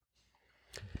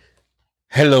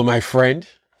Hello, my friend.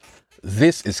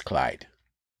 This is Clyde.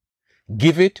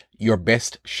 Give it your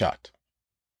best shot.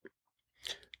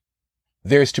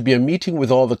 There is to be a meeting with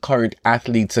all the current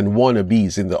athletes and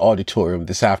wannabes in the auditorium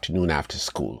this afternoon after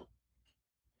school.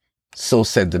 So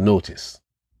said the notice.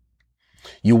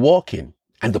 You walk in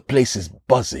and the place is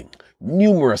buzzing.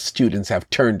 Numerous students have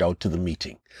turned out to the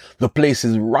meeting. The place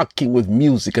is rocking with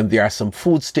music and there are some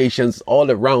food stations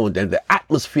all around and the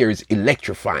atmosphere is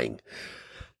electrifying.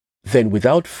 Then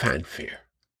without fanfare,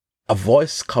 a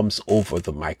voice comes over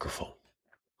the microphone.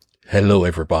 Hello,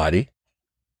 everybody.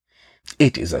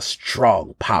 It is a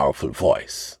strong, powerful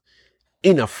voice.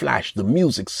 In a flash, the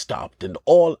music stopped and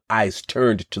all eyes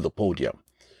turned to the podium.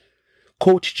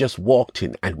 Coach just walked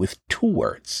in and with 2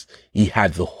 words, he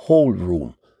had the whole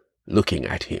room looking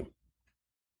at him.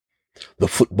 The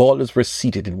footballers were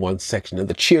seated in one section and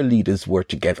the cheerleaders were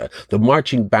together. The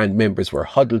marching band members were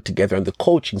huddled together and the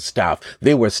coaching staff,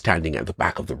 they were standing at the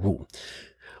back of the room.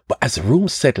 But as the room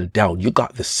settled down, you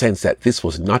got the sense that this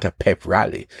was not a pep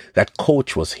rally, that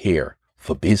coach was here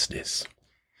for business.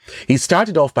 He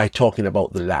started off by talking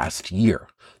about the last year.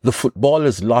 The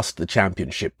footballers lost the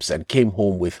championships and came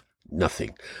home with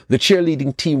nothing. The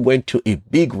cheerleading team went to a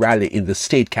big rally in the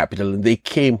state capital and they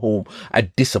came home a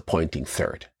disappointing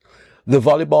 3rd. The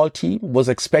volleyball team was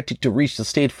expected to reach the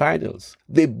state finals.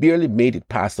 They barely made it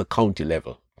past the county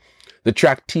level. The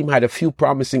track team had a few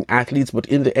promising athletes, but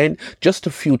in the end, just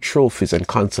a few trophies and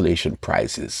consolation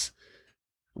prizes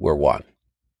were won.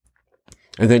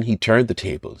 And then he turned the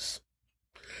tables.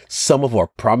 Some of our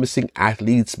promising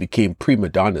athletes became prima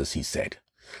donnas, he said.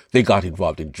 They got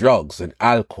involved in drugs and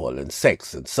alcohol and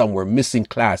sex, and some were missing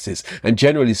classes, and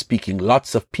generally speaking,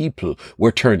 lots of people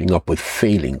were turning up with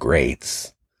failing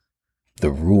grades. The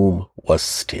room was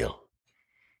still.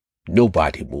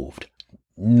 Nobody moved.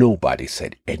 Nobody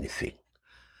said anything.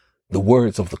 The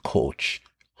words of the coach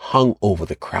hung over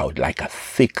the crowd like a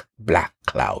thick black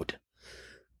cloud.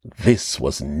 This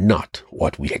was not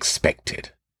what we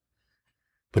expected.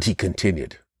 But he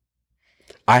continued,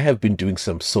 I have been doing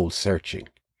some soul searching.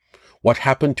 What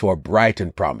happened to our bright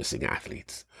and promising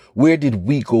athletes? Where did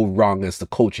we go wrong as the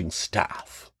coaching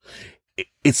staff?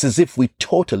 It's as if we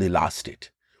totally lost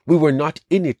it. We were not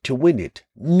in it to win it.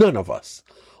 None of us.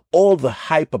 All the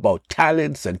hype about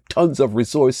talents and tons of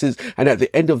resources, and at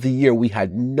the end of the year, we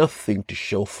had nothing to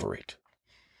show for it.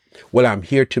 Well, I'm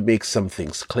here to make some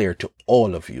things clear to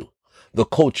all of you. The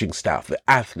coaching staff, the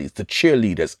athletes, the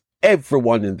cheerleaders,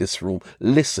 everyone in this room,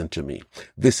 listen to me.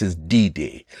 This is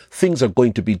D-Day. Things are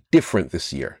going to be different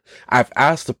this year. I've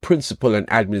asked the principal and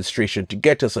administration to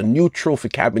get us a new trophy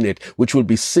cabinet, which will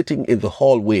be sitting in the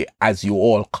hallway as you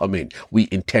all come in. We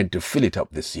intend to fill it up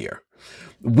this year.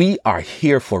 We are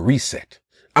here for reset.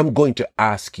 I'm going to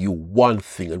ask you one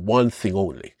thing and one thing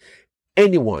only.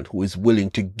 Anyone who is willing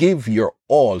to give your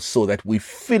all so that we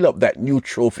fill up that new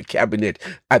trophy cabinet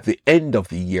at the end of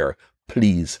the year,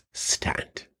 please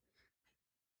stand.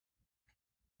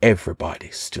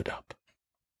 Everybody stood up.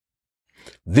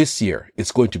 This year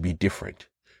is going to be different.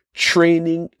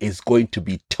 Training is going to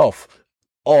be tough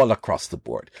all across the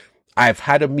board. I've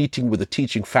had a meeting with the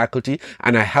teaching faculty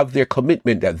and I have their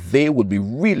commitment that they will be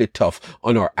really tough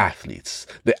on our athletes.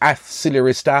 The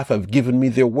auxiliary staff have given me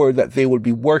their word that they will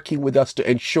be working with us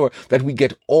to ensure that we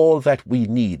get all that we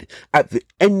need. At the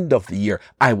end of the year,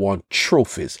 I want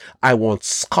trophies. I want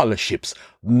scholarships,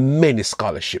 many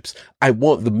scholarships. I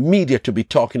want the media to be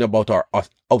talking about our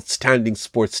outstanding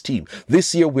sports team.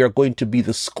 This year, we are going to be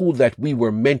the school that we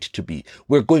were meant to be.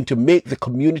 We're going to make the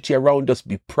community around us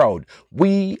be proud.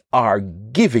 We are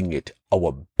giving it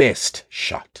our best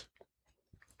shot.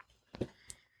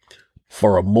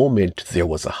 For a moment, there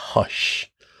was a hush.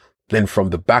 Then from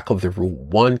the back of the room,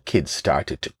 one kid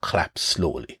started to clap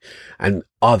slowly, and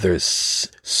others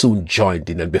soon joined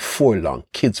in, and before long,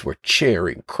 kids were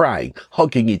cheering, crying,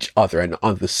 hugging each other, and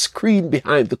on the screen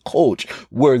behind the coach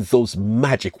were those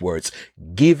magic words,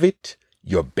 give it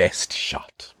your best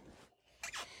shot.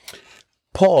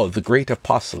 Paul, the great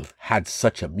apostle, had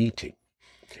such a meeting.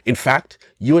 In fact,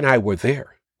 you and I were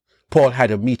there. Paul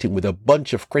had a meeting with a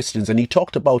bunch of Christians and he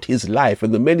talked about his life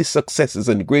and the many successes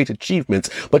and great achievements,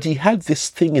 but he had this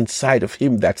thing inside of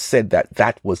him that said that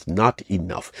that was not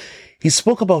enough. He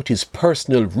spoke about his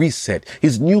personal reset,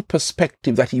 his new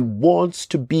perspective that he wants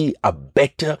to be a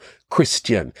better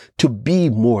Christian, to be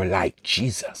more like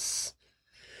Jesus.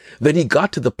 Then he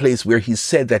got to the place where he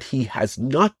said that he has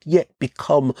not yet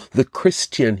become the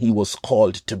Christian he was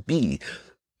called to be.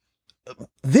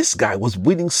 This guy was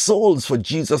winning souls for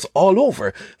Jesus all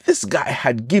over. This guy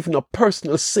had given up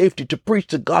personal safety to preach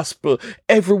the gospel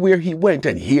everywhere he went.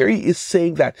 And here he is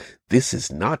saying that this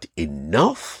is not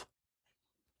enough.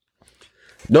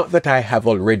 Not that I have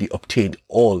already obtained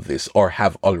all this or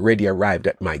have already arrived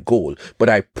at my goal, but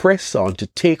I press on to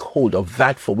take hold of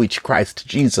that for which Christ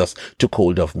Jesus took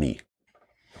hold of me.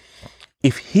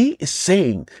 If he is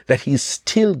saying that he's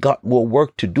still got more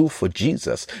work to do for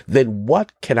Jesus, then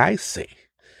what can I say?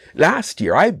 Last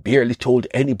year, I barely told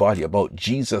anybody about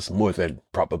Jesus more than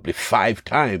probably 5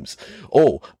 times.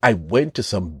 Oh, I went to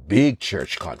some big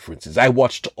church conferences. I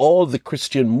watched all the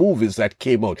Christian movies that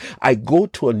came out. I go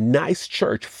to a nice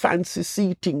church, fancy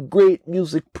seating, great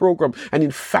music program. And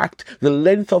in fact, the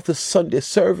length of the Sunday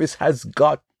service has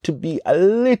got to be a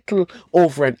little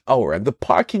over an hour. And the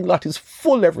parking lot is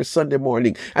full every Sunday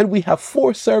morning. And we have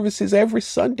 4 services every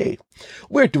Sunday.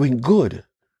 We're doing good.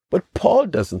 But Paul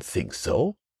doesn't think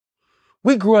so.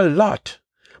 We grew a lot,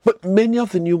 but many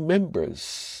of the new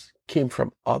members came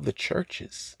from other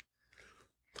churches.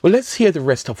 Well, let's hear the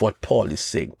rest of what Paul is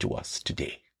saying to us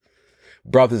today.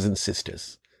 Brothers and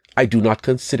sisters, I do not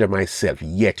consider myself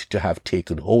yet to have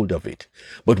taken hold of it.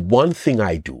 But one thing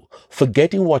I do,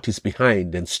 forgetting what is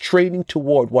behind and straining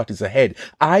toward what is ahead,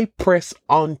 I press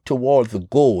on toward the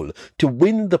goal to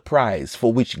win the prize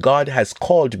for which God has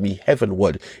called me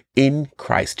heavenward in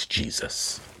Christ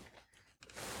Jesus.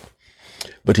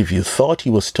 But if you thought he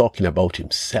was talking about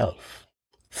himself,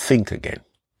 think again.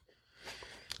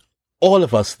 All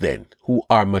of us then who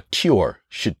are mature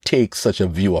should take such a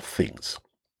view of things.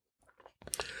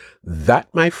 That,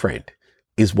 my friend,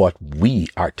 is what we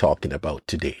are talking about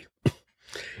today.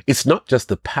 It's not just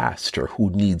the pastor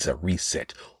who needs a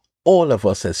reset. All of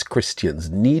us as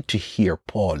Christians need to hear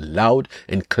Paul loud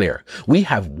and clear. We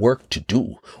have work to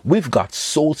do. We've got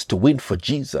souls to win for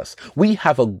Jesus. We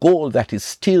have a goal that is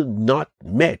still not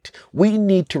met. We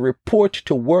need to report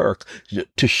to work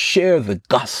to share the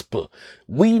gospel.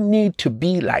 We need to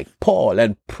be like Paul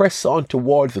and press on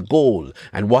toward the goal.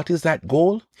 And what is that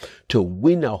goal? To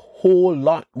win a whole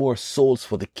lot more souls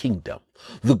for the kingdom.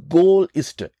 The goal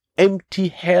is to empty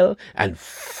hell and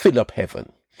fill up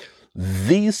heaven.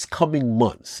 These coming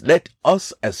months, let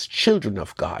us as children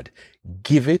of God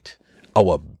give it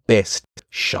our best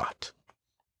shot.